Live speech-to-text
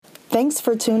Thanks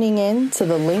for tuning in to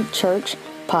the Link Church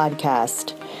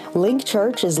podcast. Link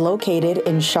Church is located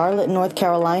in Charlotte, North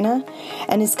Carolina,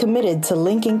 and is committed to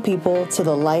linking people to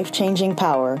the life-changing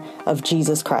power of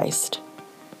Jesus Christ.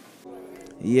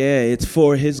 Yeah, it's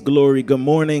for His glory. Good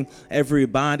morning,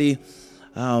 everybody.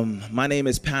 My name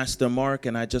is Pastor Mark,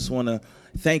 and I just want to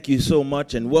thank you so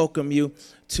much and welcome you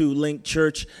to Link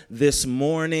Church this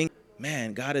morning.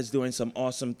 Man, God is doing some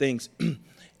awesome things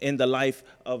in the life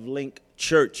of Link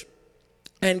Church.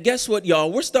 And guess what,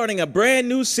 y'all? We're starting a brand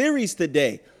new series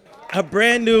today, a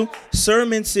brand new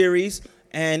sermon series,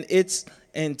 and it's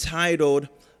entitled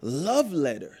Love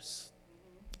Letters.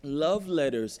 Love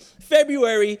Letters.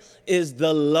 February is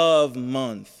the love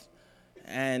month,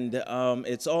 and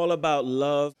it's all about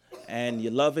love, and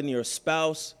you're loving your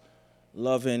spouse,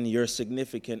 loving your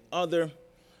significant other,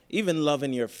 even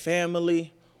loving your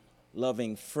family,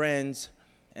 loving friends.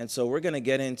 And so we're going to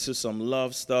get into some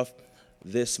love stuff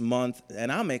this month,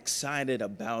 and I'm excited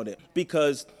about it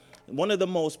because one of the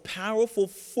most powerful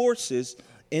forces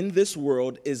in this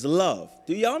world is love.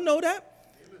 Do y'all know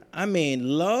that? I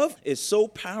mean, love is so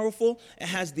powerful. It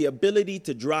has the ability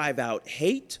to drive out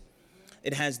hate.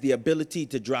 It has the ability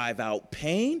to drive out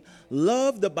pain.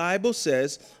 Love, the Bible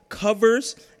says,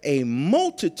 covers a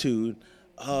multitude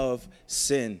of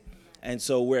sin. And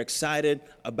so we're excited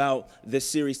about this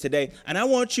series today. And I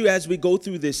want you, as we go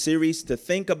through this series, to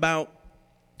think about,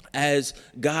 as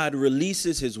God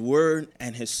releases His word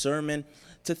and His sermon,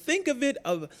 to think of it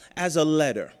as a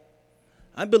letter.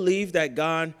 I believe that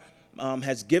God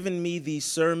has given me these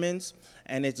sermons,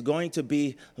 and it's going to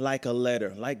be like a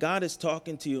letter. Like God is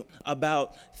talking to you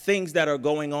about things that are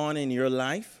going on in your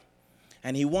life,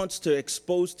 and He wants to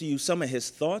expose to you some of His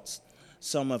thoughts,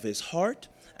 some of His heart,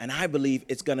 and I believe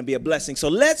it's going to be a blessing. So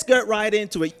let's get right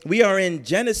into it. We are in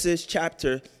Genesis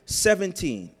chapter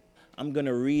 17. I'm going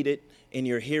to read it in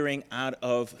your hearing out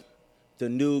of the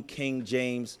New King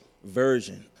James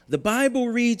Version. The Bible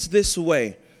reads this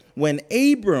way: When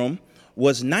Abram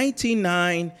was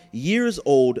 99 years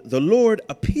old, the Lord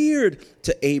appeared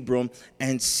to Abram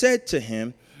and said to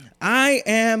him, I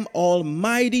am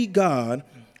Almighty God.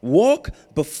 Walk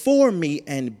before me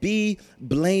and be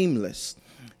blameless.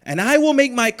 And I will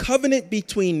make my covenant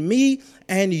between me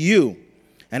and you,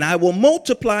 and I will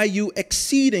multiply you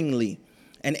exceedingly.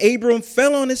 And Abram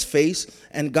fell on his face,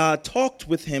 and God talked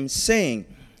with him, saying,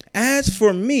 As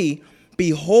for me,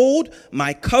 behold,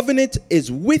 my covenant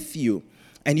is with you,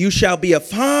 and you shall be a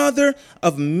father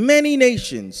of many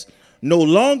nations. No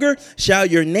longer shall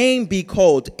your name be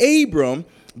called Abram,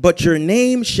 but your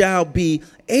name shall be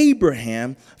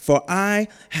Abraham, for I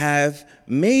have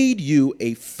made you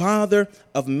a father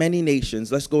of many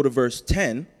nations. Let's go to verse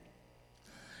 10.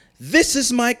 This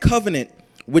is my covenant,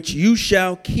 which you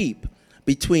shall keep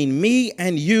between me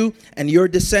and you and your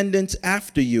descendants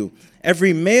after you.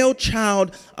 Every male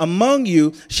child among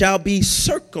you shall be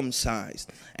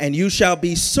circumcised, and you shall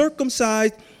be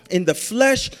circumcised in the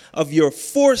flesh of your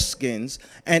foreskins,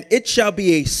 and it shall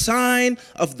be a sign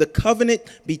of the covenant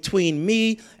between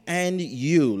me and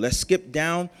you. Let's skip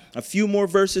down a few more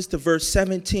verses to verse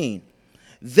 17.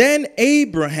 Then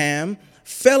Abraham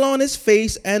fell on his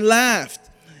face and laughed,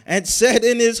 and said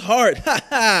in his heart,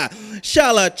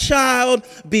 shall a child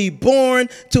be born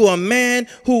to a man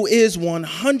who is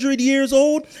 100 years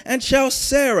old? And shall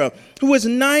Sarah, who is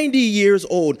 90 years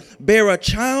old, bear a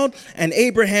child? And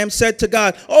Abraham said to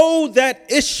God, oh, that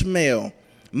Ishmael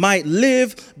might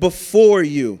live before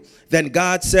you. Then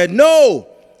God said, no,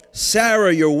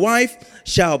 Sarah, your wife,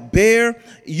 shall bear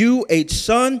you a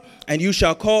son, and you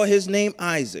shall call his name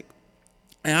Isaac.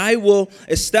 And I will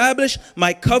establish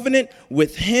my covenant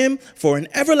with him for an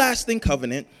everlasting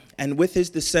covenant, and with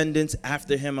his descendants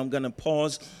after him. I'm going to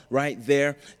pause right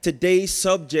there. Today's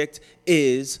subject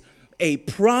is a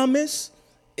promise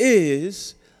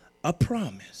is a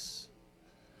promise.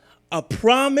 A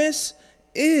promise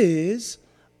is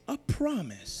a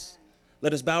promise.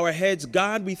 Let us bow our heads.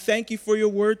 God, we thank you for your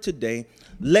word today.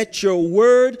 Let your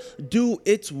word do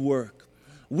its work.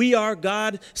 We are,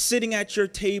 God, sitting at your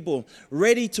table,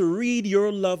 ready to read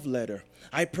your love letter.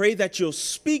 I pray that you'll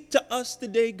speak to us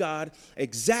today, God,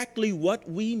 exactly what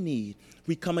we need.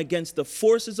 We come against the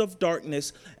forces of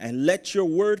darkness and let your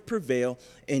word prevail.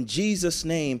 In Jesus'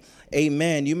 name,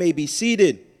 amen. You may be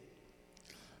seated.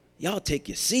 Y'all take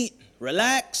your seat,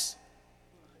 relax,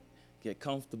 get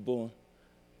comfortable,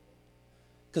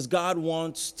 because God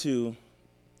wants to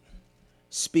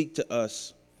speak to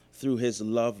us through his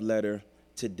love letter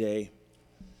today.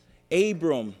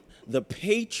 Abram, the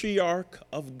patriarch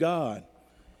of God.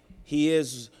 He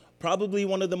is probably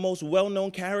one of the most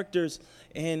well-known characters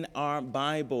in our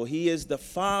Bible. He is the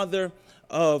father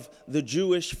of the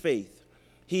Jewish faith.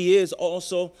 He is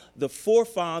also the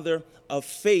forefather of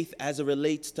faith as it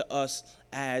relates to us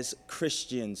as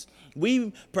Christians.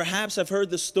 We perhaps have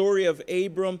heard the story of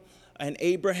Abram and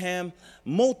Abraham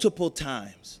multiple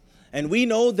times. And we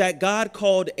know that God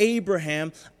called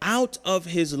Abraham out of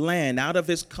his land, out of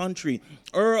his country,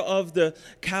 Ur of the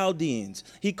Chaldeans.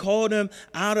 He called him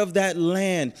out of that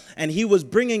land, and he was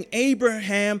bringing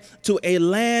Abraham to a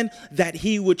land that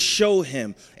he would show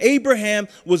him. Abraham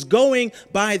was going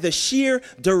by the sheer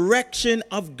direction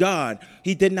of God.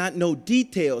 He did not know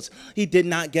details. He did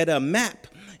not get a map.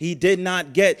 He did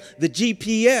not get the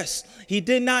GPS. He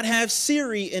did not have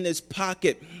Siri in his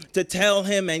pocket to tell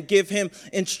him and give him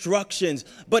instructions.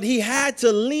 But he had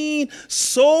to lean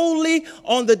solely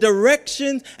on the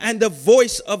direction and the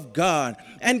voice of God.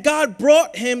 And God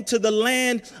brought him to the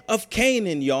land of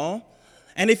Canaan, y'all.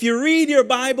 And if you read your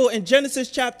Bible in Genesis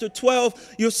chapter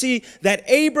 12, you'll see that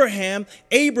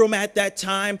Abram at that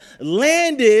time,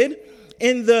 landed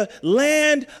in the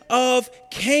land of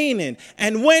Canaan.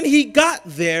 And when he got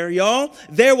there, y'all,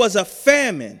 there was a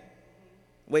famine.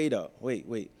 Wait.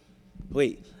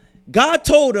 God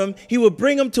told him he would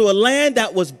bring him to a land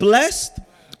that was blessed,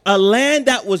 a land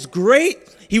that was great.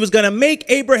 He was going to make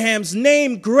Abraham's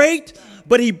name great,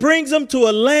 but he brings him to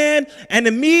a land, and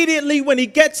immediately when he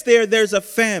gets there, there's a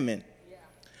famine.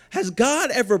 Has God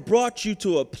ever brought you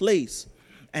to a place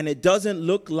and it doesn't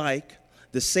look like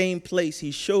the same place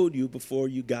he showed you before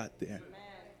you got there?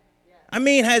 I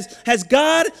mean, has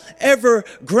God ever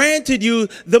granted you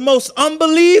the most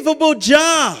unbelievable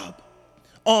job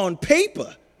on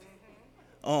paper?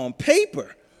 On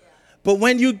paper. But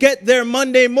when you get there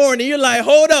Monday morning, you're like,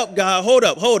 hold up, God,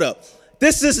 hold up.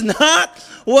 This is not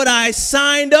what I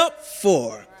signed up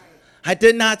for. I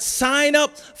did not sign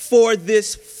up for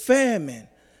this famine.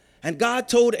 And God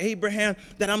told Abraham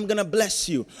that I'm going to bless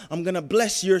you. I'm going to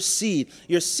bless your seed.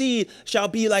 Your seed shall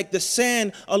be like the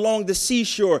sand along the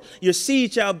seashore. Your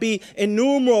seed shall be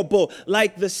innumerable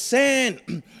like the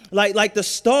sand, like the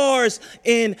stars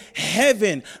in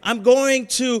heaven. I'm going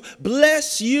to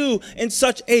bless you in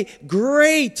such a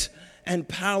great and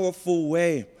powerful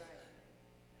way.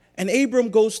 And Abram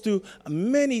goes through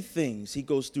many things. He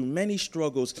goes through many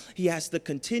struggles. He has to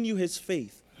continue his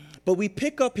faith. But we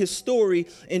pick up his story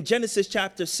in Genesis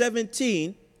chapter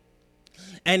 17.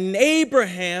 And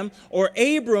Abraham, or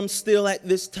Abram still at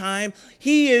this time,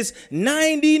 he is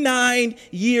 99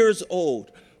 years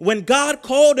old. When God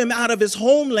called him out of his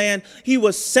homeland, he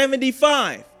was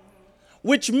 75.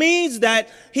 Which means that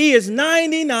he is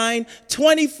 99,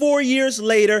 24 years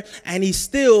later, and he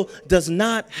still does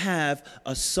not have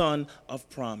a son of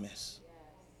promise.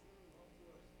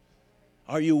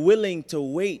 Are you willing to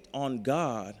wait on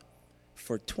God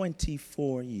for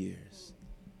 24 years?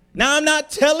 Now, I'm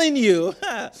not telling you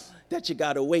that you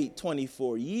got to wait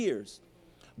 24 years,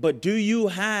 but do you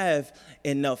have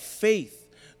enough faith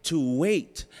to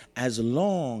wait as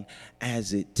long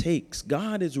as it takes?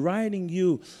 God is writing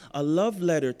you a love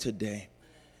letter today,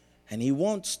 and he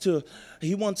wants to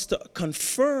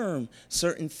confirm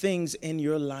certain things in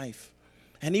your life.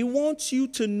 And he wants you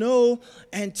to know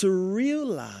and to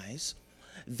realize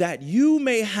that you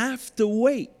may have to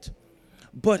wait,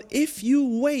 but if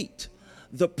you wait,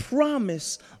 the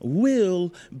promise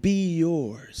will be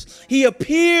yours. He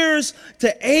appears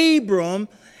to Abram,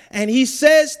 and he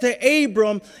says to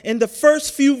Abram in the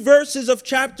first few verses of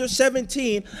chapter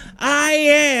 17, I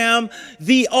am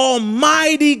the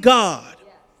Almighty God.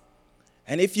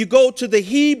 And if you go to the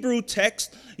Hebrew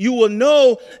text, you will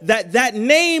know that that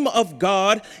name of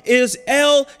God is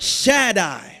El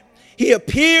Shaddai. He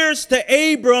appears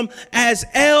to Abram as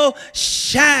El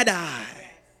Shaddai,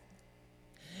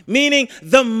 meaning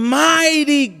the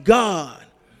mighty God.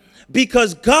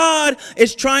 Because God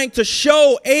is trying to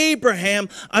show Abraham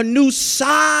a new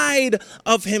side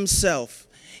of himself.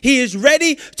 He is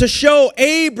ready to show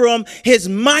Abram his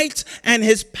might and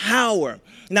his power.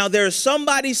 Now, there's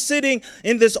somebody sitting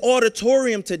in this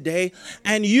auditorium today,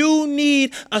 and you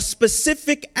need a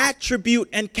specific attribute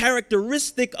and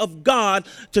characteristic of God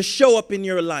to show up in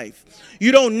your life.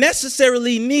 You don't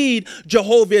necessarily need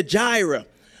Jehovah Jireh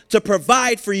to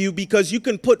provide for you because you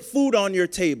can put food on your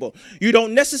table. You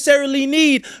don't necessarily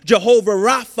need Jehovah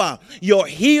Rapha, your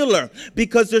healer,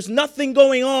 because there's nothing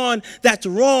going on that's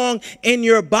wrong in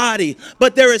your body.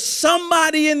 But there is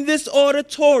somebody in this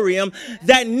auditorium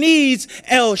that needs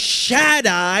El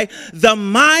Shaddai, the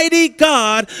mighty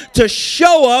God, to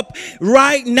show up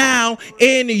right now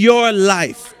in your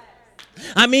life.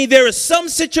 I mean, there is some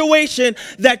situation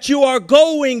that you are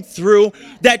going through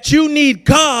that you need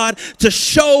God to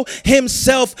show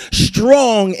himself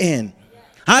strong in.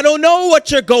 I don't know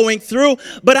what you're going through,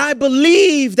 but I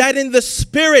believe that in the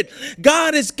spirit,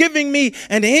 God is giving me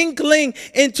an inkling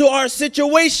into our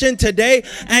situation today.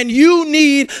 And you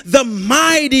need the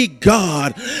mighty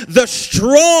God, the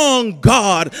strong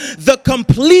God, the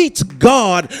complete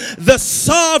God, the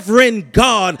sovereign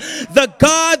God, the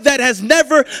God that has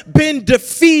never been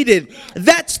defeated.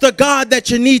 That's the God that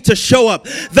you need to show up.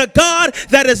 The God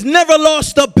that has never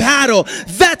lost a battle.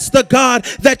 That's the God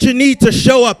that you need to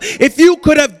show up. If you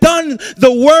could have done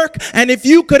the work and if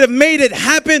you could have made it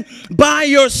happen by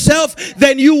yourself,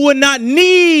 then you would not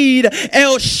need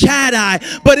El Shaddai.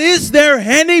 But is there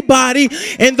anybody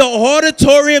in the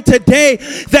auditorium today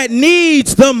that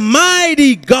needs the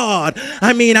mighty God?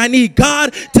 I mean, I need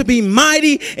God to be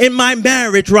mighty in my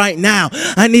marriage right now.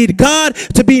 I need God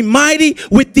to be mighty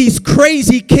with these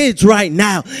crazy kids right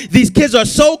now. These kids are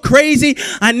so crazy.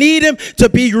 I need him to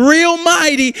be real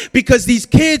mighty because these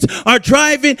kids are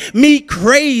driving me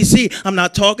crazy. I'm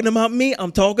not talking about me.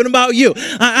 I'm talking about you.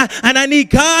 And I need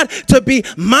God to be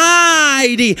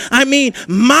mighty. I mean,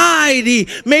 mighty.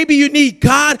 Maybe you need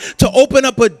God to open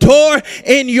up a door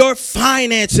in your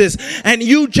finances and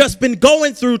you just been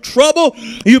going through trouble.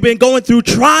 You've been going through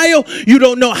trial. You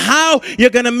don't know how you're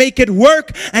going to make it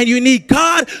work and you need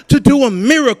God to do a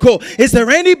miracle. Is there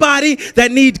anybody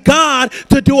that needs God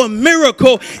to do a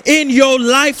miracle in your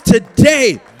life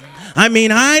today? I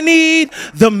mean, I need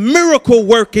the miracle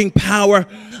working power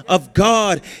of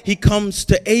God. He comes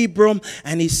to Abram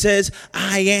and he says,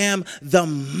 I am the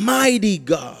mighty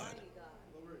God.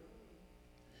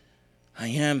 I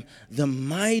am the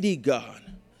mighty God.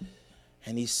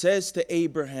 And he says to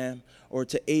Abraham, or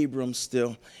to Abram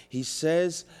still, he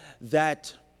says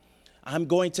that I'm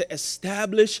going to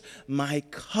establish my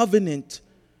covenant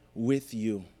with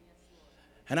you.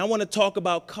 And I want to talk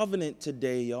about covenant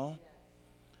today, y'all,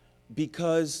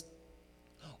 because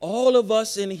all of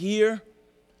us in here,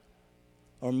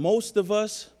 or most of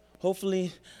us,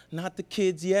 hopefully not the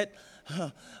kids yet,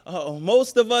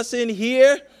 most of us in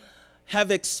here have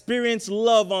experienced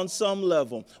love on some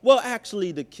level. Well,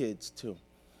 actually the kids too.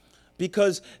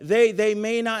 Because they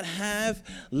may not have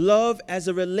love as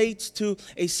it relates to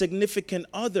a significant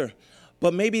other,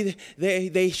 but maybe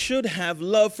they should have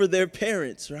love for their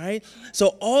parents, right?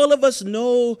 So all of us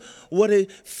know what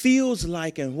it feels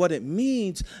like and what it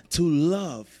means to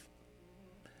love.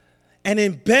 And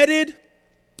embedded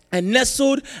and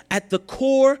nestled at the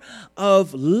core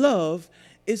of love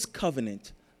is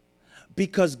covenant.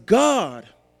 Because God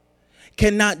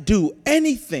cannot do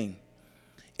anything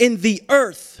in the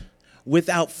earth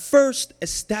without first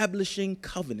establishing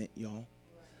covenant, y'all.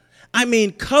 I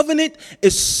mean, covenant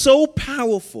is so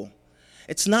powerful.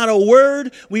 It's not a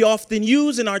word we often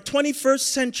use in our 21st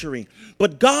century,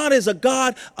 but God is a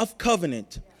God of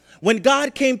covenant. When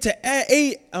God came to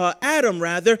Adam,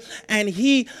 and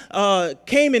he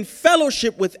came in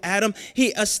fellowship with Adam, he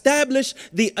established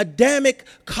the Adamic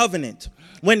covenant.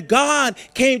 When God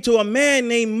came to a man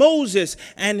named Moses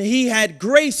and he had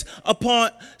grace upon,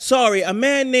 a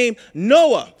man named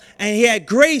Noah, and he had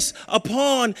grace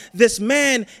upon this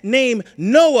man named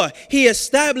Noah, he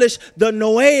established the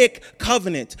Noahic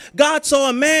covenant. God saw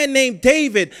a man named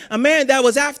David, a man that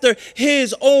was after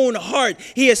his own heart.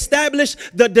 He established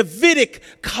the Davidic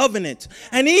covenant.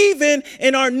 And even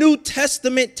in our New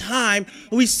Testament time,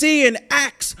 we see in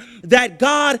Acts that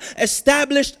God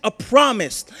established a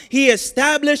promise. He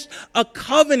established a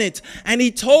covenant, and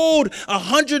he told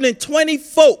 120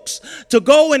 folks to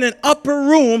go in an upper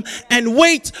room and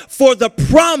wait for the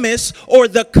promise or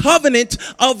the covenant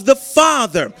of the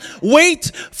Father.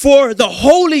 Wait for the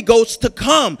Holy Ghost to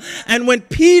come. And when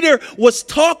Peter was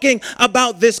talking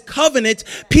about this covenant,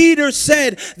 Peter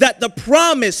said that the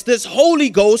promise, this Holy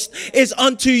Ghost, is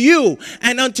unto you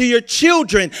and unto your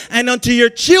children and unto your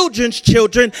children's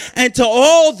children and to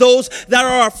all those that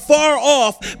are far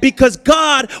off, because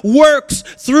God works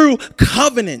through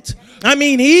covenant. I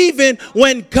mean, even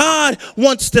when God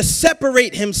wants to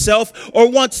separate himself or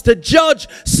wants to judge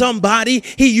somebody,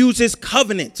 he uses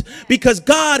covenant, because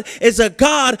God is a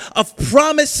God of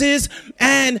promises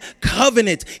and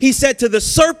covenant. He said to the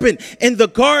serpent in the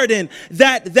garden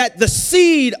that the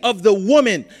seed of the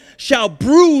woman shall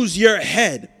bruise your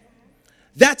head.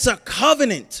 That's a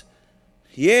covenant.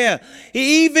 Yeah,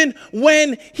 even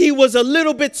when he was a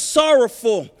little bit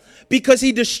sorrowful because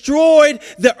he destroyed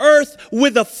the earth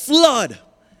with a flood,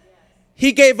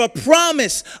 he gave a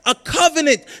promise, a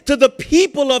covenant to the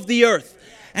people of the earth.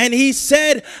 And he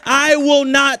said, I will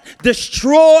not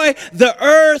destroy the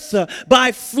earth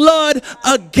by flood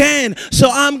again. So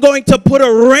I'm going to put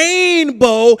a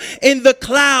rainbow in the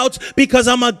clouds because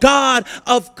I'm a God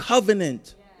of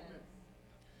covenant.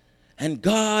 And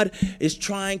God is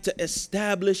trying to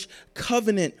establish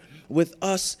covenant with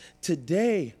us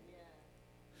today.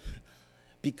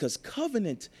 Because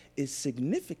covenant is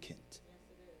significant.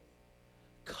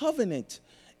 Covenant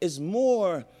is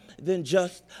more than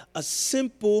just a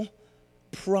simple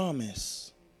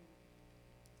promise.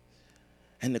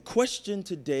 And the question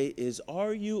today is,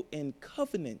 are you in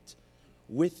covenant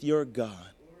with your God?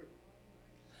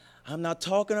 I'm not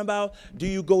talking about, do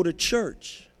you go to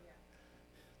church?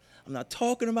 I'm not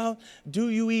talking about, do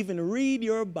you even read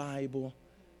your Bible?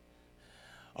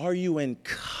 Are you in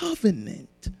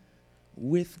covenant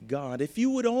with God? If you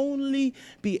would only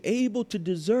be able to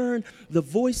discern the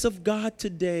voice of God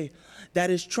today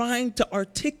that is trying to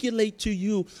articulate to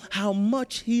you how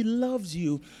much he loves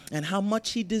you and how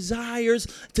much he desires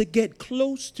to get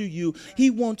close to you.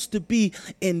 He wants to be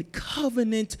in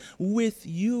covenant with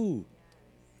you.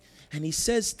 And he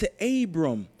says to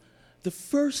Abram, the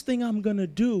first thing I'm going to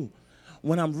do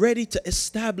when I'm ready to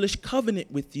establish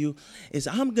covenant with you is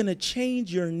I'm going to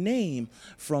change your name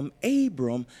from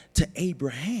Abram to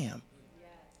Abraham.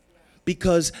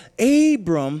 Because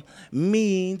Abram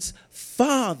means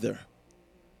father.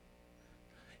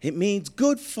 It means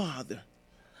good father.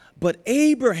 But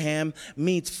Abraham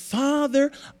means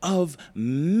father of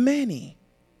many.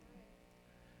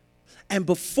 And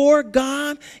before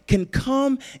God can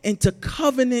come into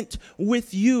covenant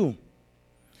with you,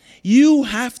 you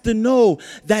have to know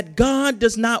that God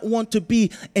does not want to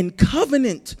be in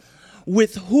covenant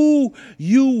with who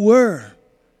you were,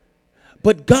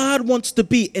 but God wants to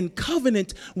be in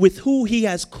covenant with who he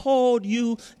has called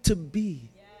you to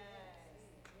be.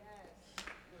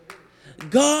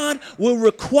 God will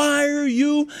require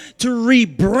you to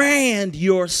rebrand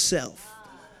yourself.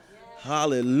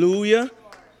 Hallelujah.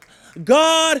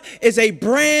 God is a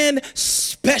brand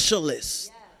specialist.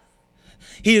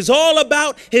 He is all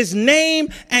about his name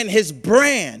and his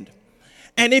brand.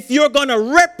 And if you're going to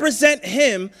represent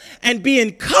him and be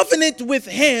in covenant with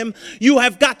him, you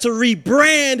have got to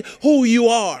rebrand who you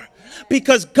are.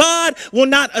 Because God will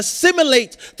not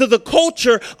assimilate to the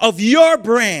culture of your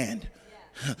brand.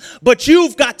 But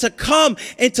you've got to come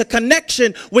into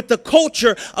connection with the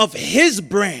culture of his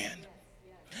brand.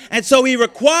 And so he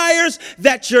requires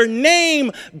that your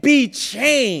name be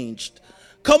changed.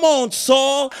 Come on,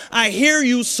 Saul. I hear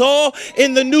you, Saul.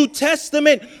 In the New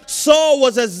Testament, Saul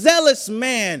was a zealous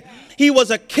man. He was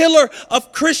a killer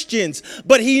of Christians,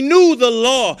 but he knew the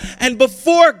law. And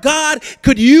before God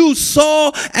could use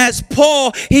Saul as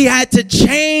Paul, he had to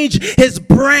change his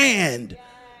brand.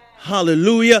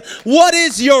 Hallelujah. What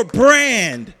is your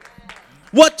brand?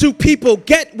 What do people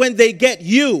get when they get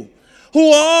you?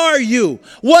 Who are you?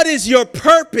 What is your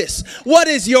purpose? What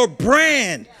is your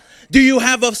brand? Do you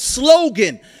have a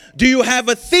slogan? Do you have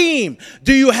a theme?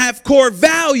 Do you have core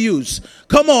values?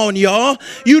 Come on, y'all.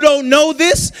 You don't know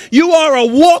this? You are a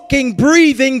walking,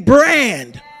 breathing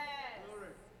brand.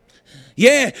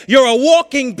 Yeah, you're a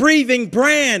walking, breathing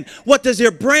brand. What does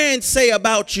your brand say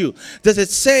about you? Does it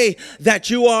say that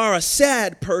you are a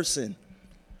sad person?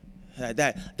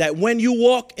 That when you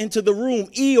walk into the room,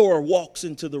 Eeyore walks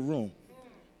into the room.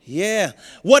 Yeah.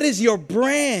 What is your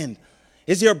brand?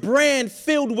 Is your brand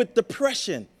filled with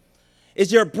depression?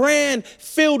 Is your brand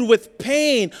filled with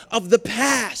pain of the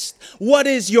past? What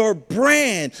is your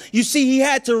brand? You see, he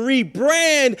had to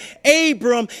rebrand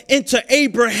Abram into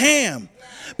Abraham.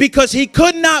 Because he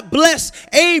could not bless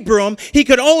Abram, he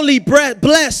could only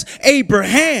bless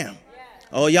Abraham.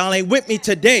 Oh, y'all ain't with me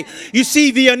today. You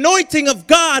see, the anointing of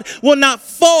God will not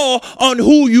fall on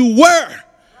who you were.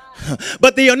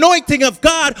 But the anointing of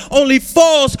God only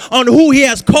falls on who he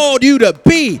has called you to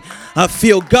be. I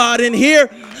feel God in here.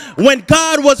 When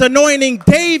God was anointing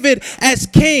David as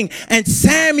king and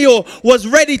Samuel was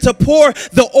ready to pour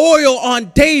the oil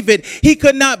on David, he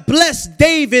could not bless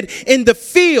David in the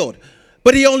field.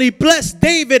 But he only blessed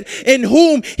David in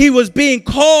whom he was being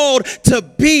called to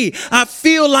be. I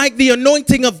feel like the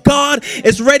anointing of God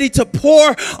is ready to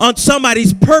pour on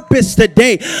somebody's purpose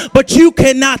today. But you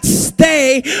cannot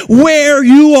stay where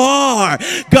you are.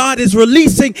 God is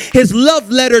releasing his love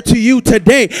letter to you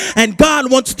today. And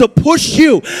God wants to push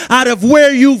you out of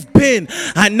where you've been.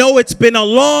 I know it's been a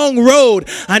long road.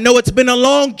 I know it's been a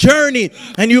long journey.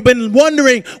 And you've been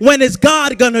wondering, when is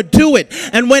God going to do it?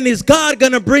 And when is God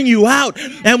going to bring you out?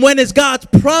 And when is God's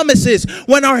promises?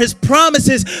 When are his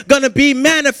promises going to be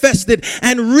manifested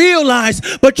and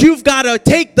realized? But you've got to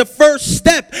take the first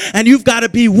step and you've got to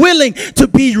be willing to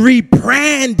be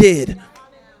rebranded.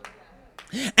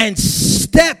 and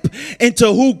step into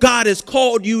who God has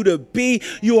called you to be.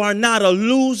 You are not a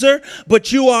loser,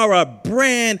 but you are a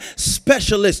brand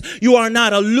specialist. You are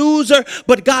not a loser,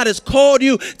 but God has called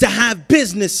you to have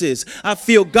businesses. I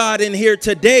feel God in here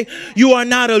today. You are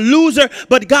not a loser,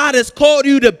 but God has called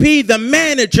you to be the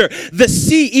manager, the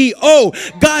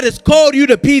CEO. God has called you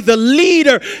to be the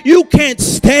leader. You can't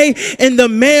stay in the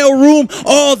mailroom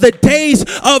all the days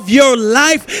of your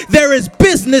life. There is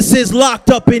businesses locked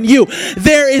up in you.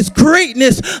 There is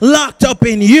greatness locked up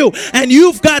in you, and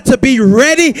you've got to be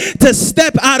ready to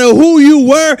step out of who you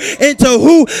were into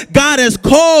who God has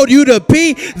called you to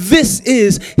be. This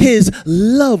is his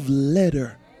love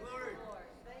letter,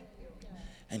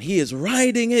 and he is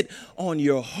writing it on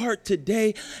your heart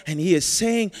today, and he is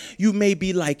saying you may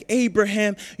be like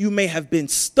Abraham. You may have been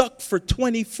stuck for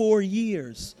 24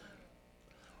 years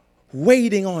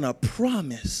waiting on a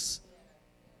promise.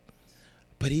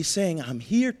 But he's saying, I'm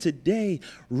here today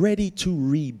ready to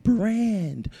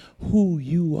rebrand who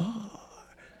you are.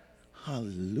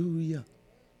 Hallelujah.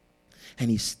 And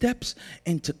he steps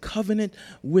into covenant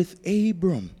with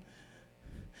Abram.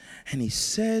 And he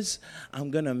says, I'm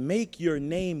going to make your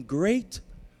name great.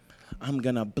 I'm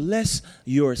going to bless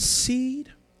your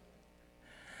seed.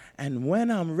 And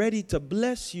when I'm ready to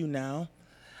bless you now,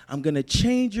 I'm going to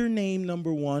change your name,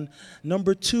 number one.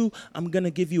 Number two, I'm going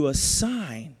to give you a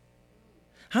sign.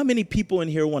 How many people in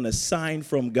here want a sign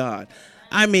from God?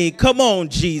 I mean, come on,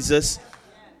 Jesus.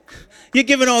 You're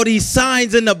giving all these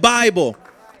signs in the Bible.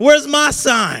 Where's my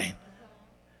sign?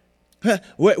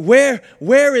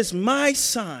 Where is my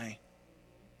sign?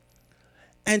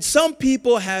 And some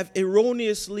people have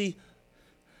erroneously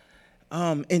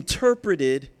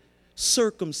interpreted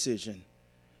circumcision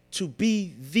to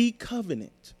be the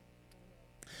covenant,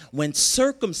 when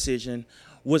circumcision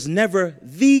was never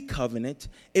the covenant.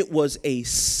 It was a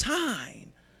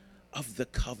sign of the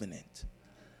covenant.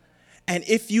 And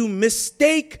if you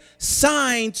mistake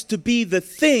signs to be the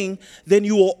thing, then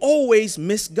you will always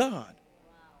miss God.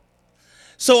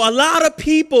 So a lot of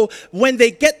people, when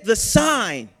they get the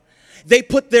sign, they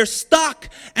put their stock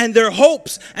and their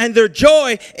hopes and their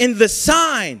joy in the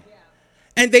sign.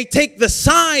 And they take the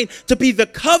sign to be the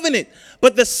covenant.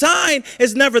 But the sign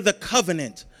is never the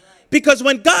covenant. Because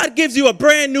when God gives you a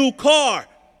brand new car,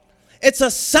 it's a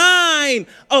sign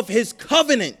of his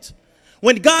covenant.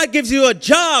 When God gives you a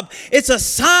job, it's a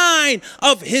sign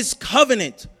of his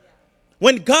covenant.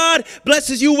 When God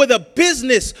blesses you with a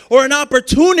business or an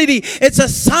opportunity, it's a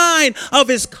sign of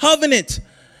his covenant.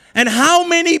 And how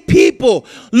many people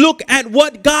look at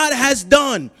what God has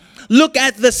done, look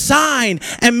at the sign,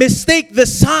 and mistake the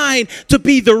sign to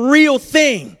be the real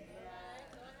thing?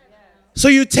 So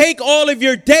you take all of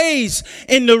your days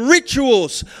in the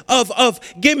rituals of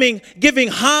giving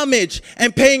homage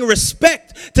and paying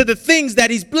respect to the things that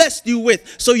he's blessed you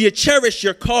with. So you cherish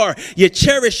your car, you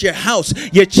cherish your house,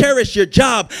 you cherish your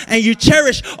job, and you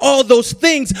cherish all those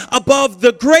things above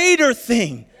the greater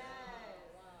thing.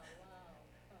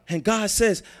 And God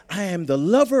says, I am the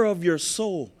lover of your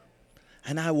soul,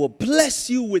 and I will bless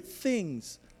you with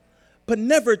things. But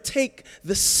never take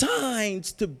the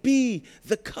signs to be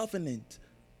the covenant.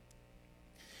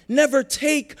 Never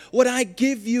take what I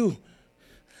give you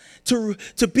to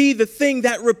be the thing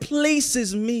that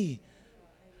replaces me.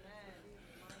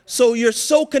 So you're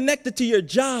so connected to your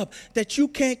job that you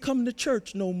can't come to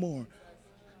church no more.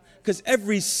 Because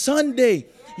every Sunday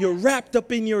you're wrapped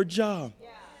up in your job.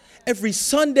 Every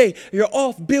Sunday you're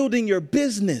off building your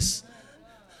business.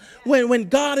 When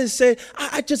God has said,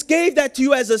 I just gave that to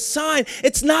you as a sign.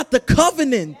 It's not the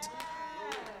covenant.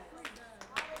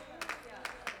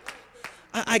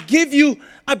 I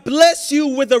bless you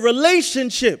with a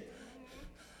relationship.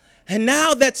 And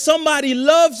now that somebody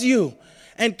loves you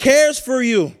and cares for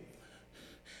you,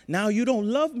 now you don't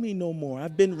love me no more.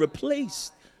 I've been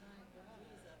replaced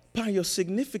by your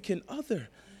significant other.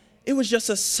 It was just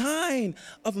a sign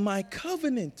of my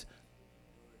covenant.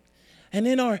 And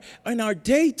in our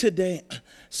day today,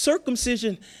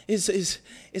 circumcision is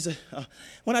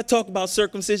when I talk about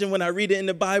circumcision, when I read it in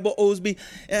the Bible, Osby,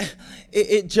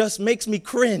 it just makes me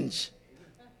cringe.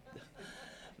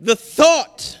 The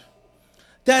thought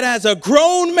that as a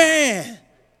grown man,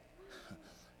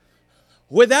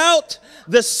 without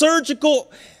the surgical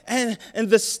and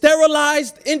the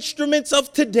sterilized instruments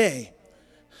of today,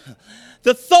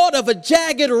 the thought of a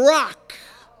jagged rock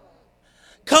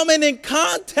coming in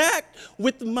contact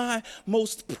with my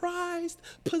most prized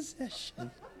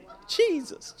possession.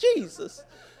 Jesus.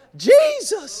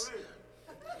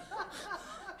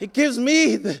 It gives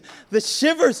me the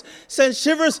shivers, sends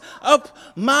shivers up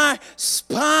my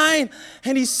spine.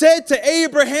 And he said to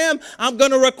Abraham, I'm going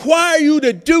to require you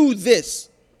to do this.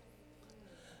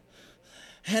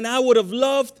 And I would have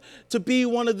loved to be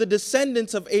one of the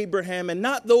descendants of Abraham and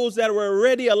not those that were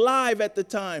already alive at the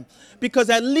time.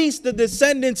 Because at least the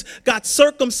descendants got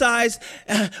circumcised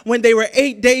when they were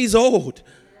 8 days old.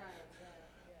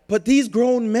 But these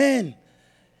grown men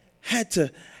had to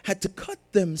cut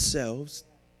themselves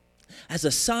as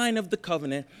a sign of the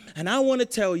covenant. And I want to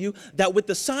tell you that with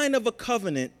the sign of a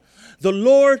covenant, the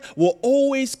Lord will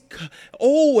always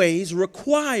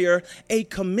require a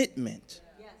commitment.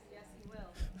 Yes, he will.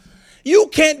 You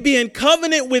can't be in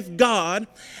covenant with God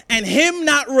and him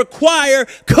not require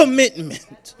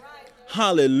commitment.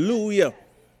 Hallelujah.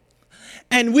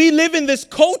 And we live in this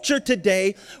culture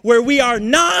today where we are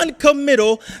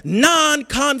non-committal,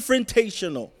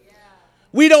 non-confrontational.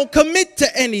 We don't commit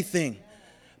to anything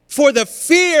for the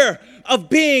fear of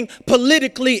being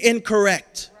politically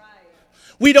incorrect.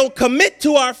 We don't commit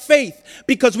to our faith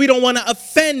because we don't want to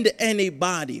offend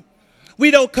anybody.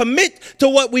 We don't commit to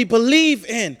what we believe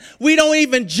in. We don't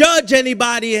even judge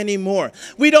anybody anymore.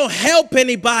 We don't help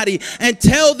anybody and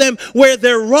tell them where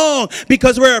they're wrong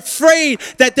because we're afraid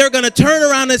that they're going to turn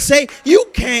around and say, you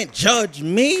can't judge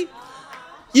me.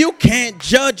 You can't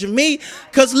judge me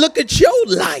because look at your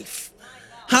life.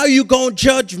 How you going to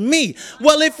judge me?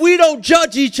 Well, if we don't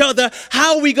judge each other,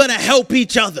 how are we going to help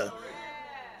each other?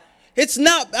 It's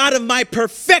not out of my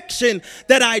perfection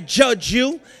that I judge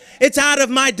you. It's out of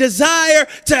my desire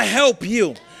to help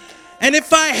you. And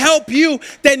if I help you,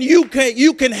 then you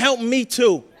can help me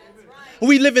too.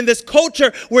 We live in this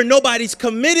culture where nobody's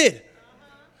committed.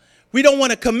 We don't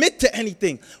want to commit to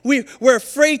anything. We're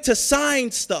afraid to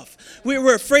sign stuff.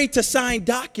 We're afraid to sign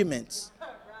documents.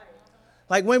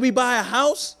 Like when we buy a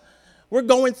house, we're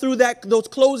going through those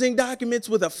closing documents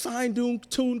with a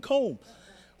fine-tuned comb.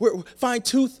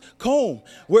 Fine-tooth comb.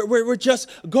 We're just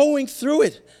going through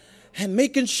it and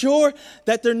making sure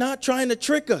that they're not trying to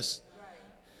trick us.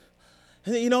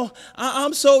 And, you know,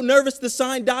 I'm so nervous to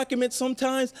sign documents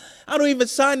sometimes. I don't even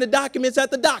sign the documents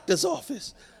at the doctor's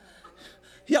office.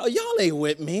 Y'all ain't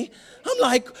with me. I'm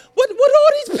like, what are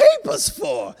all these papers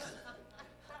for?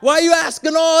 Why are you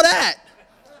asking all that?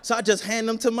 So I just hand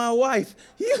them to my wife.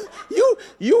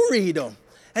 You read them.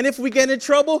 And if we get in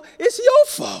trouble, it's your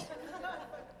fault.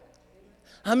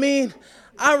 I mean,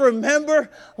 I remember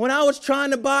when I was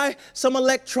trying to buy some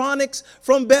electronics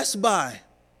from Best Buy.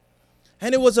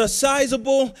 And it was a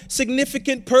sizable,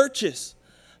 significant purchase.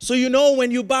 So you know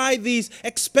when you buy these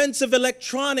expensive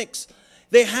electronics,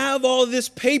 they have all this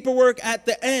paperwork at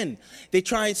the end. They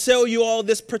try and sell you all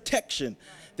this protection.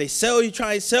 They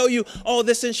try and sell you all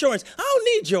this insurance. I don't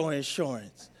need your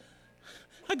insurance.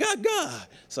 I got God.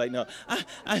 It's like, no,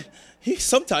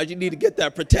 sometimes you need to get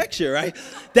that protection, right?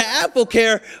 The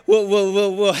AppleCare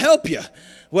will help you.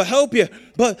 Will help you.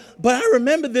 But I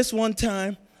remember this one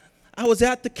time, I was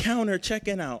at the counter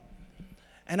checking out,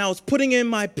 and I was putting in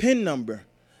my PIN number.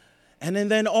 And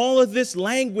then all of this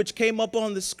language came up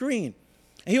on the screen.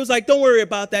 And he was like, don't worry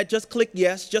about that. Just click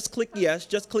yes, just click yes,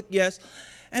 just click yes.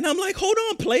 And I'm like, hold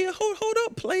on, player. Hold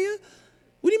up, player.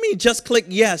 What do you mean just click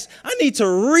yes? I need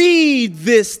to read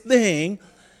this thing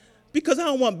because I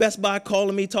don't want Best Buy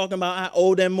calling me talking about I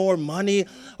owe them more money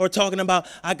or talking about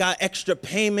I got extra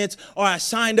payments or I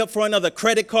signed up for another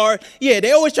credit card. Yeah,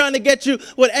 they're always trying to get you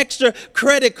with extra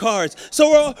credit cards.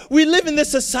 So we live in this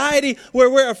society where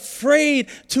we're afraid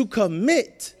to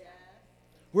commit.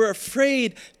 We're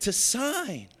afraid to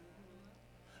sign.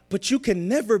 But you can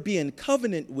never be in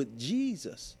covenant with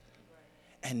Jesus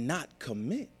and not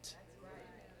commit.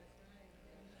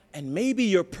 And maybe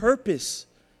your purpose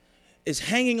is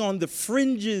hanging on the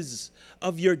fringes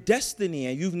of your destiny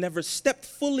and you've never stepped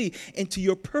fully into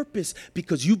your purpose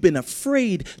because you've been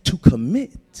afraid to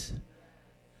commit.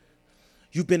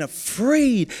 You've been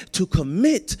afraid to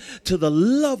commit to the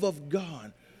love of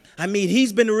God. I mean,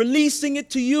 he's been releasing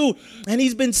it to you and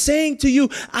he's been saying to you,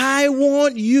 I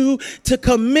want you to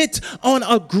commit on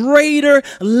a greater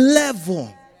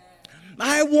level.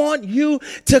 I want you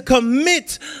to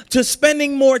commit to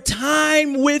spending more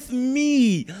time with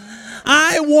me.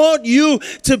 I want you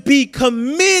to be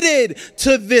committed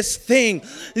to this thing.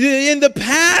 In the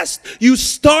past, you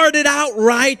started out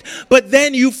right, but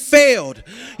then you failed.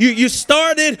 You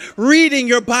started reading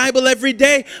your Bible every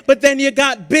day, but then you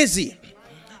got busy.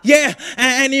 Yeah,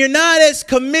 and you're not as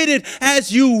committed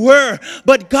as you were.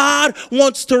 But God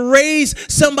wants to raise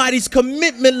somebody's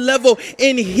commitment level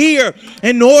in here.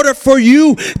 In order for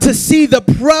you to see the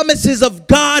promises of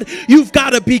God, you've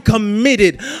got to be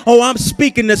committed. Oh, I'm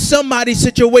speaking to somebody's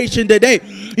situation today.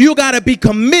 You got to be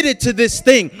committed to this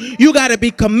thing. You got to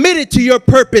be committed to your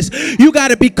purpose. You got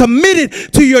to be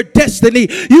committed to your destiny.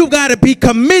 You got to be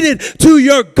committed to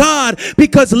your God,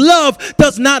 because love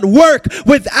does not work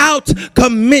without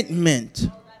commitment.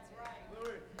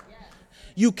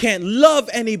 You can't love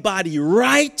anybody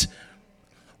right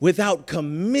without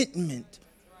commitment.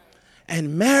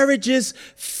 And marriages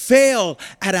fail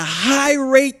at a high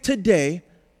rate today,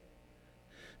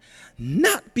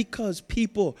 not because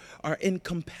people are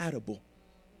incompatible,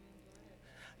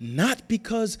 not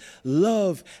because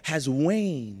love has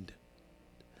waned,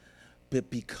 but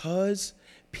because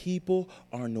people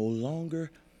are no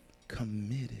longer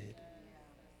committed.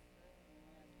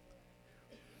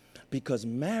 Because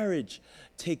marriage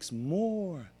takes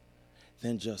more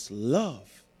than just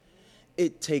love.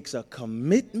 It takes a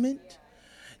commitment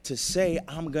to say,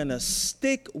 I'm going to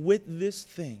stick with this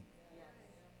thing.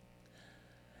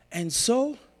 And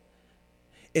so,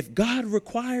 if God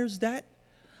requires that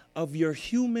of your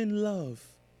human love,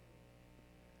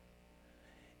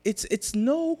 it's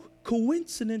no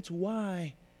coincidence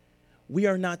why we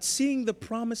are not seeing the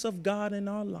promise of God in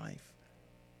our life.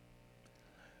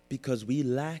 Because we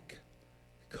lack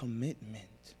commitment.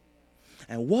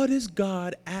 And what is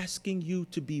God asking you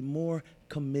to be more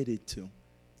committed to?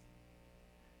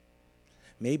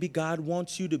 Maybe God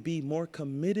wants you to be more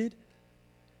committed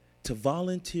to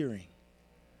volunteering.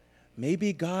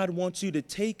 Maybe God wants you to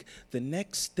take the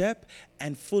next step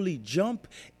and fully jump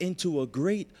into a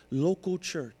great local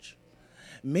church.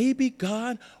 Maybe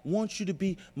God wants you to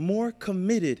be more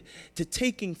committed to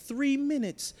taking 3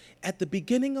 minutes at the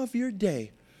beginning of your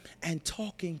day and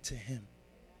talking to Him.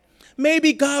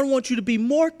 Maybe God wants you to be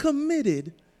more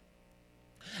committed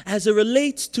as it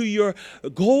relates to your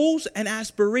goals and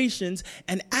aspirations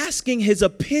and asking His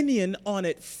opinion on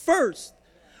it first,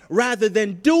 rather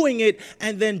than doing it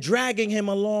and then dragging Him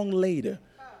along later.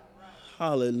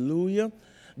 Hallelujah.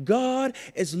 God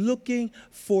is looking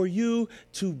for you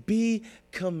to be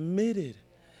committed.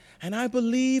 And I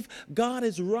believe God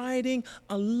is writing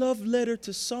a love letter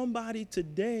to somebody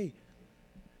today.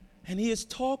 And He is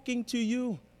talking to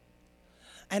you.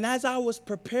 And as I was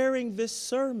preparing this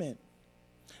sermon,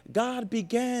 God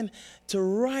began to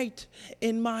write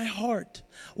in my heart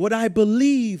what I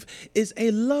believe is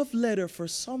a love letter for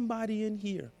somebody in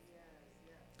here.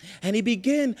 And He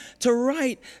began to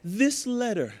write this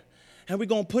letter. And we're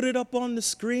going to put it up on the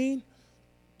screen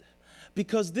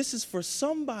because this is for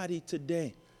somebody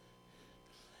today.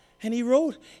 And he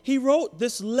wrote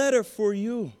this letter for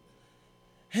you.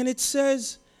 And it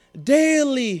says,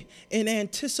 daily in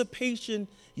anticipation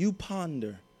you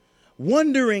ponder,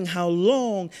 wondering how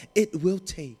long it will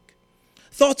take.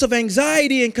 Thoughts of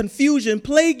anxiety and confusion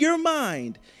plague your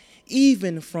mind,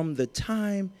 even from the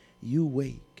time you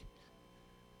wake.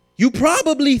 You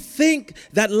probably think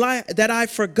that I've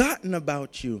forgotten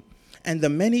about you and the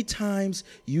many times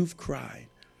you've cried.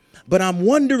 But I'm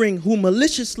wondering who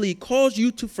maliciously caused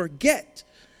you to forget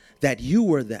that you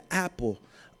were the apple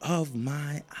of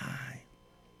my eye.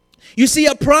 You see,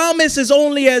 a promise is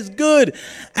only as good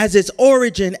as its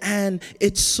origin and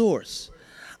its source.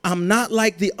 I'm not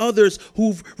like the others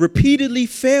who've repeatedly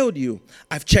failed you.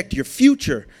 I've checked your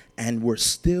future and we're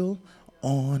still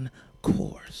on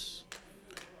course.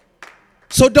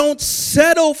 So don't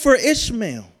settle for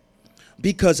Ishmael,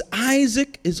 because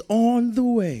Isaac is on the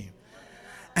way.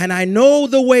 And I know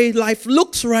the way life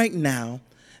looks right now,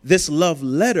 this love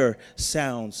letter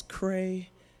sounds cray.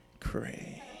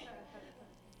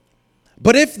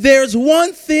 But if there's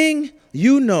one thing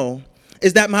you know,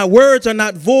 is that my words are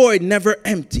not void, never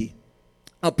empty.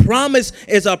 A promise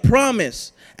is a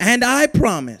promise, and I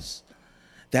promise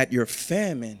that your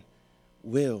famine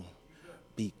will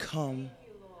become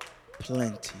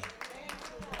plenty.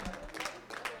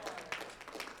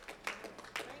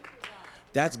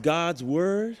 That's God's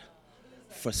word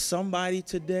for somebody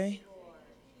today.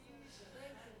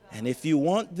 And if you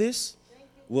want this,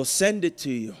 we'll send it to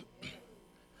you.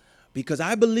 Because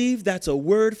I believe that's a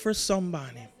word for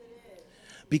somebody.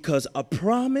 Because a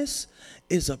promise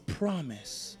is a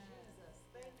promise.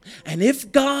 And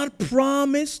if God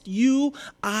promised you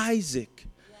Isaac,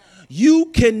 you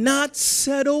cannot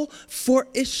settle for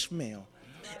Ishmael.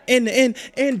 In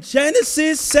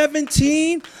Genesis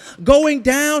 17, going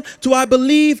down to, I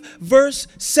believe, verse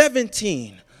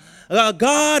 17.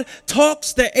 God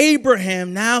talks to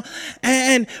Abraham now,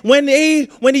 and when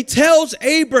he tells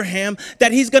Abraham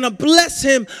that he's going to bless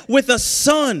him with a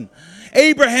son,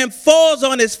 Abraham falls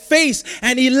on his face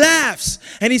and he laughs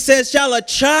and he says, shall a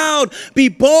child be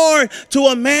born to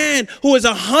a man who is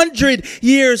 100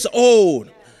 years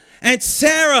old? And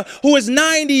Sarah, who is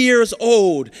 90 years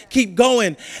old, keep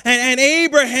going. And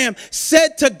Abraham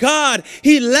said to God,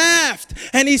 he laughed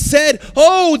and he said,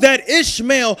 oh, that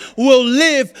Ishmael will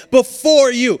live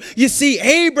before you. You see,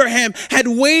 Abraham had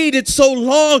waited so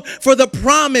long for the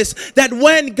promise that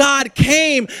when God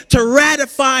came to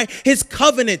ratify his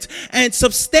covenant and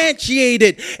substantiate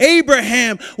it,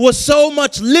 Abraham was so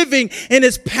much living in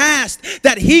his past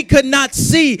that he could not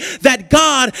see that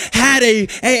God had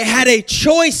a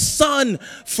choice son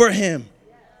for him,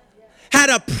 had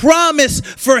a promise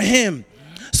for him.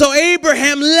 So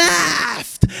Abraham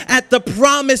laughed at the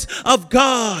promise of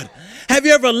God. Have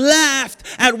you ever laughed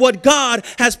at what God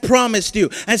has promised you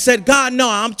and said, God, no,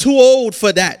 I'm too old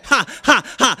for that. Ha, ha,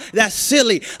 ha. That's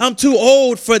silly. I'm too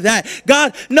old for that.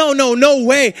 God, no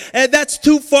way. That's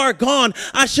too far gone.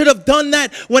 I should have done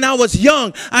that when I was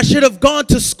young. I should have gone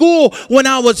to school when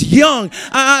I was young.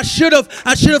 I should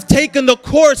have taken the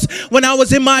course when I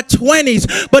was in my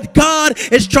 20s. But God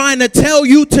is trying to tell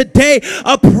you today,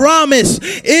 a promise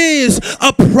is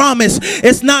a promise.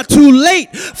 It's not too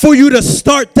late for you to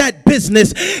start that business.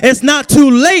 It's not too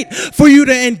late for you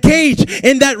to engage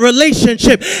in that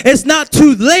relationship. It's not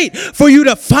too late for you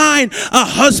to find a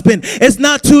husband. It's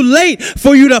not too late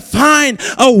for you to find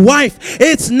a wife.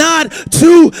 It's not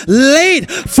too late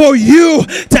for you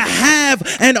to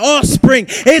have an offspring.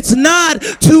 It's not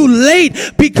too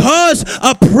late because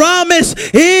a promise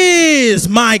is,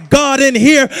 my God, in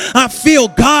here I feel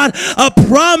God, a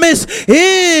promise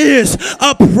is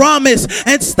a promise.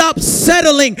 And stop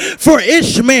settling for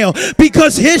Ishmael,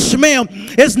 because Ishmael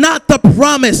is not the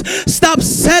promise. Stop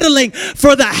settling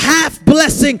for the half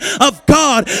blessing of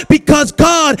God, because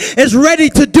God is ready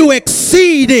to do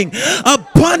exceeding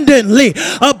abundantly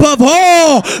above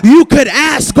all you could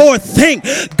ask or think.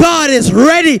 God is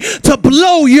ready to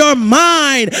blow your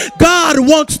mind. God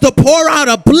wants to pour out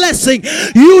a blessing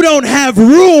you don't have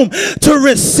room to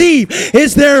receive.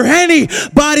 Is there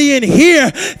anybody in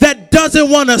here that doesn't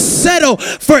want to settle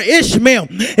for Ishmael?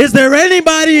 Is there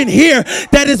anybody in here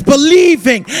that is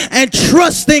believing and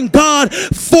trusting God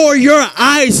for your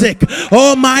Isaac?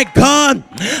 Oh my God,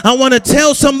 I want to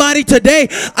tell somebody today,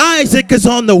 Isaac is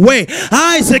on the way.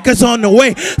 Isaac is on the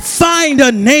way. Find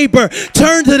a neighbor,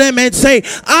 turn to them and say,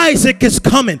 Isaac is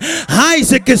coming.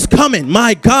 Isaac is coming.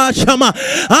 My God, Shama,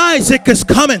 Isaac is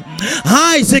coming.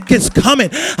 Isaac is coming.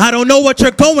 I don't know what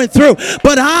you're going through,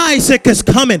 but Isaac is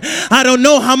coming. I don't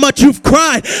know how much you've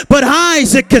cried, but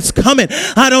Isaac is coming.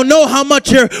 I don't know how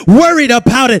much you're worried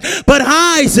about it, but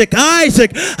Isaac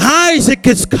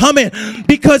is coming,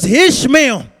 because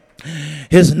Ishmael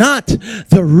is not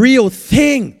the real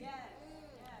thing.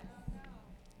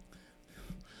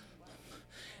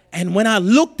 And when I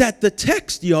looked at the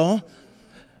text, y'all,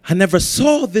 I never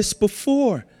saw this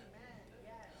before.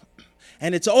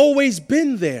 And it's always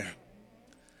been there.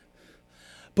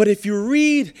 But if you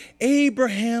read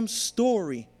Abraham's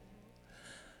story,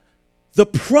 the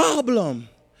problem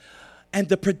and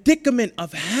the predicament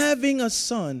of having a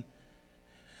son,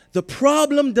 the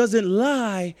problem doesn't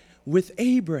lie with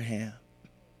Abraham.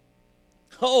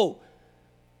 Oh,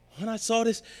 when I saw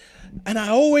this, and I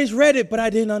always read it, but I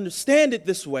didn't understand it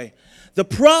this way. The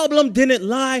problem didn't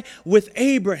lie with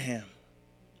Abraham,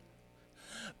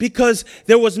 because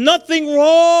there was nothing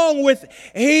wrong with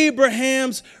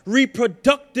Abraham's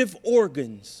reproductive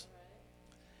organs.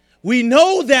 We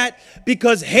know that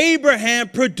because Abraham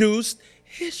produced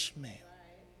Ishmael.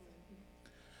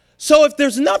 So if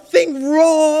there's nothing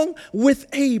wrong with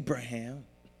Abraham,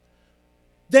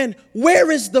 then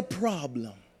where is the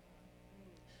problem?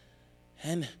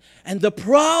 And the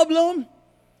problem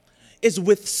is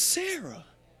with Sarah.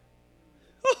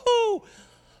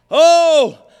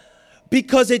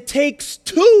 Because it takes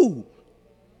two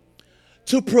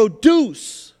to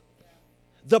produce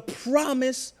the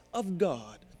promise of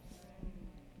God.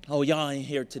 Oh, y'all ain't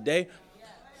here today.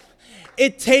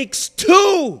 It takes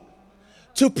two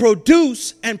to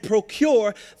produce and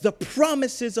procure the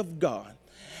promises of God.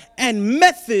 And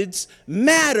methods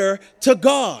matter to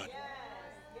God.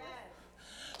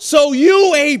 So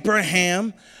you,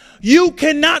 Abraham, you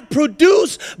cannot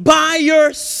produce by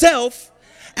yourself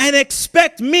and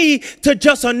expect me to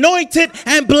just anoint it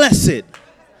and bless it.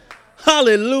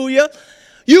 Hallelujah.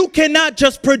 You cannot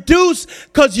just produce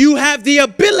because you have the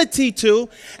ability to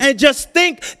and just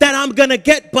think that I'm going to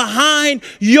get behind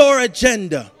your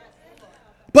agenda.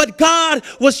 But God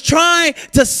was trying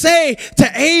to say to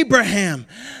Abraham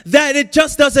that it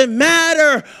just doesn't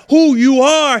matter who you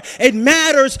are. It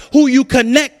matters who you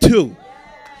connect to.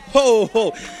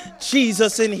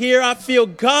 Jesus in here, I feel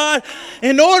God.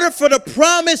 In order for the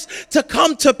promise to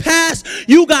come to pass,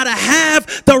 you got to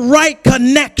have the right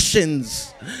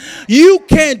connections. You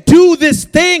can't do this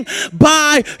thing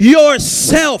by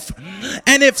yourself.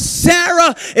 And if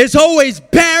Sarah is always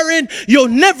barren, you'll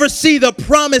never see the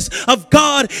promise of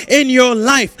God in your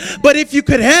life. But if you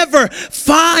could ever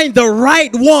find the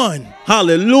right one,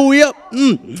 hallelujah.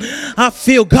 I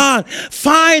feel God.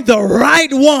 Find the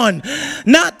right one.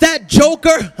 Not that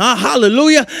joker.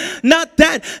 Hallelujah. Not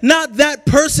that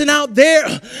person out there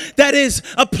that is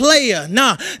a player.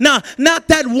 Not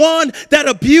that one that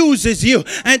abuses you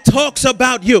and talks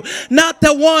about you. Not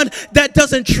the one that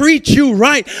doesn't treat you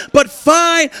right. But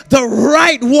find the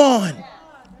right one.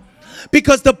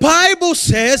 Because the Bible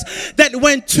says that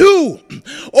when 2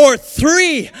 or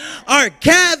 3 are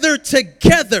gathered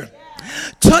together,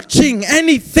 touching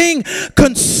anything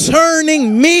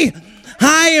concerning me,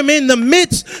 I am in the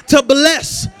midst to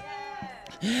bless.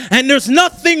 And there's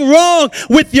nothing wrong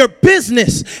with your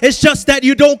business. It's just that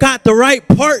you don't got the right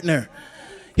partner.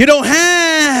 You don't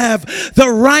have the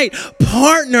right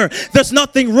partner. There's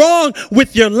nothing wrong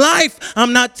with your life.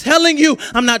 I'm not telling you,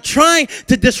 I'm not trying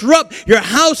to disrupt your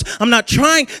house. I'm not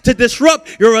trying to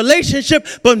disrupt your relationship,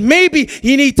 but maybe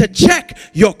you need to check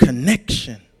your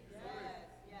connection.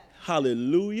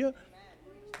 Hallelujah.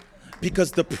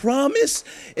 Because the promise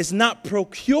is not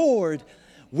procured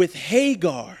with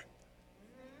Hagar.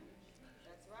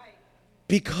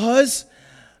 Because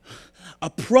a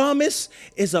promise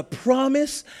is a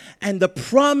promise, and the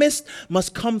promise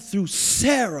must come through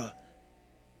Sarah.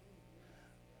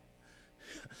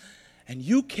 And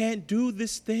you can't do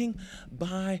this thing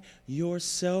by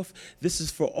yourself. This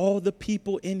is for all the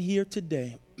people in here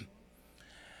today.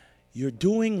 You're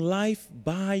doing life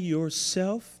by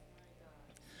yourself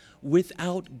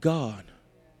without God.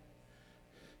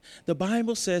 The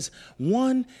Bible says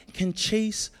 1 can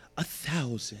chase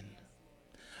 1,000,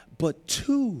 but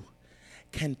 2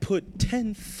 can put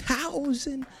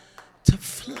 10,000 to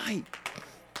flight.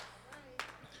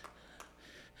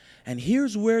 And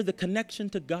here's where the connection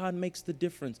to God makes the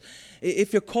difference.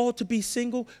 If you're called to be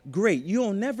single, great.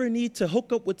 You'll never need to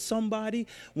hook up with somebody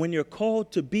when you're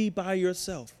called to be by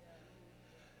yourself.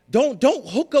 Don't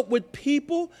hook up with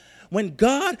people when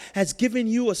God has given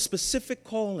you a specific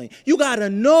calling. You got to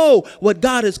know what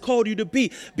God has called you to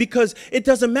be, because it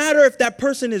doesn't matter if that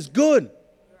person is good.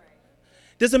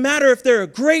 Doesn't matter if they're a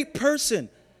great person,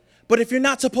 but if you're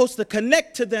not supposed to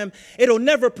connect to them, it'll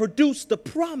never produce the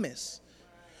promise.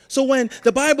 So when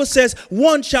the Bible says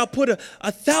 1 shall put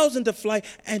 1,000 to flight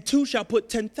and 2 shall put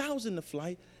 10,000 to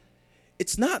flight,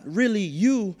 it's not really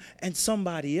you and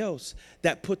somebody else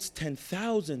that puts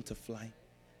 10,000 to flight.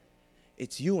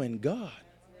 It's you and God.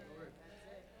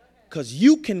 Because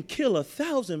you can kill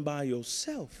 1,000 by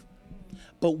yourself.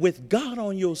 But with God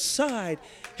on your side,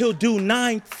 he'll do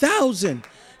 9,000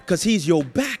 because he's your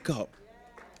backup.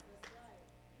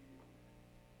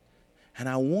 And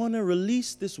I want to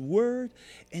release this word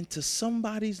into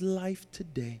somebody's life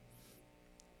today,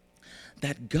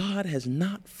 that God has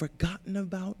not forgotten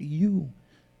about you,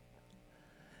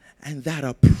 and that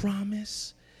a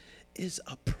promise is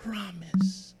a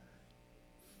promise.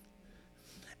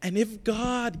 And if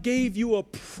God gave you a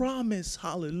promise,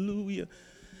 hallelujah,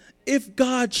 if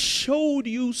God showed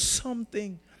you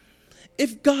something,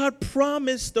 if God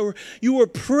promised, or you were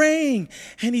praying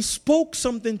and he spoke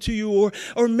something to you,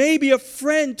 or maybe a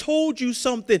friend told you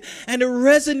something and it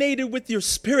resonated with your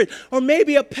spirit, or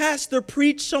maybe a pastor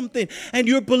preached something and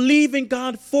you're believing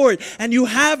God for it and you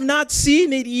have not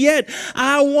seen it yet,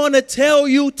 I want to tell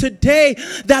you today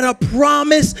that a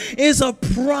promise is a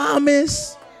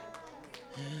promise.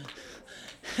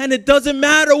 And it doesn't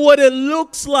matter what it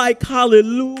looks like,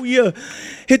 hallelujah.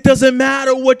 It doesn't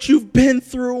matter what you've been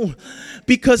through,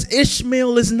 because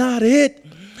Ishmael is not it.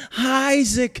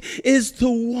 Isaac is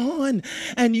the one,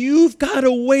 and you've got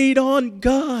to wait on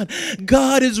God.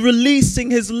 God is releasing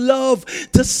his love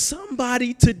to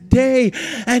somebody today,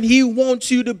 and he wants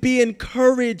you to be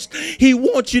encouraged. He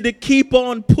wants you to keep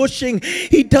on pushing.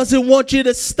 He doesn't want you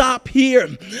to stop here.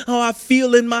 Oh, I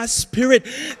feel in my spirit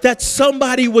that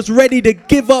somebody was ready to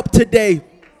give up today.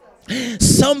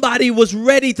 Somebody was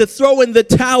ready to throw in the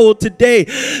towel today.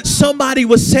 Somebody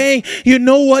was saying, you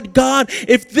know what, God,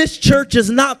 if this church is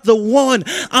not the one,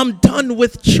 I'm done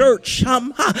with church.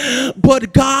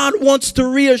 But God wants to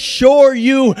reassure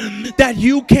you that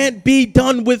you can't be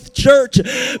done with church,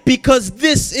 because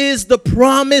this is the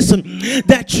promise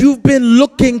that you've been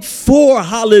looking for.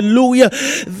 Hallelujah.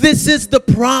 This is the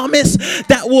promise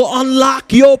that will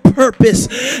unlock your purpose.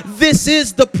 This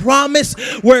is the promise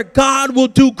where God will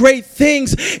do great great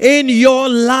things in your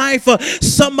life.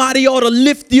 Somebody ought to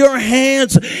lift your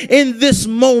hands in this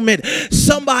moment.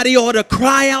 Somebody ought to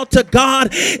cry out to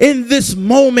God in this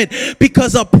moment,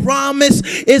 because a promise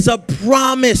is a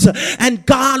promise, and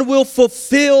God will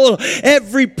fulfill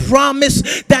every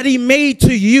promise that he made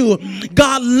to you.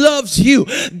 God loves you.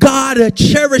 God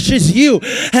cherishes you.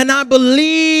 And I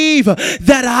believe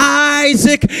that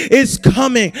Isaac is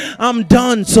coming. I'm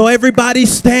done. So everybody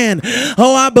stand.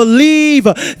 Oh, I believe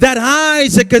that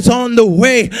Isaac is on the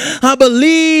way. I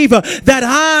believe that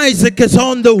Isaac is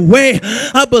on the way.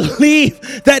 I believe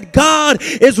that God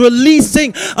is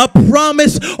releasing a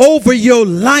promise over your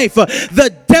life.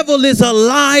 The devil is a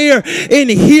liar in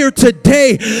here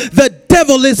today. The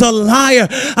devil is a liar.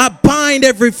 I bind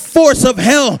every force of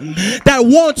hell that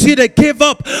wants you to give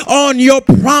up on your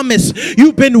promise.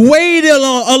 You've been waiting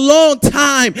a long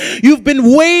time. You've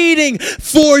been waiting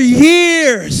for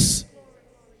years.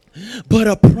 But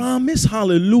a promise,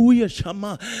 hallelujah,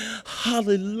 Shama,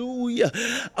 hallelujah.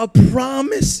 A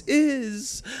promise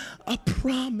is a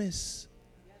promise.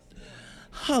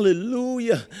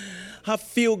 Hallelujah. I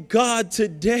feel God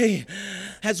today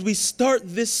as we start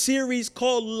this series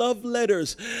called Love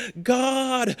Letters.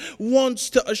 God wants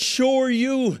to assure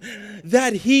you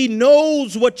that he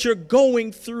knows what you're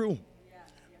going through.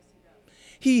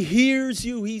 He hears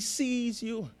you. He sees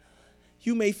you.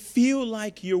 You may feel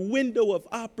like your window of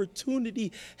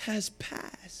opportunity has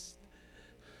passed,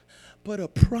 but a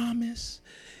promise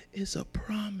is a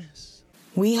promise.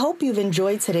 We hope you've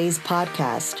enjoyed today's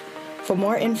podcast. For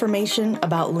more information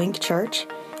about Link Church,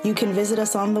 you can visit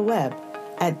us on the web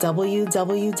at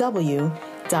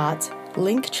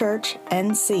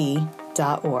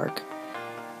www.linkchurchnc.org.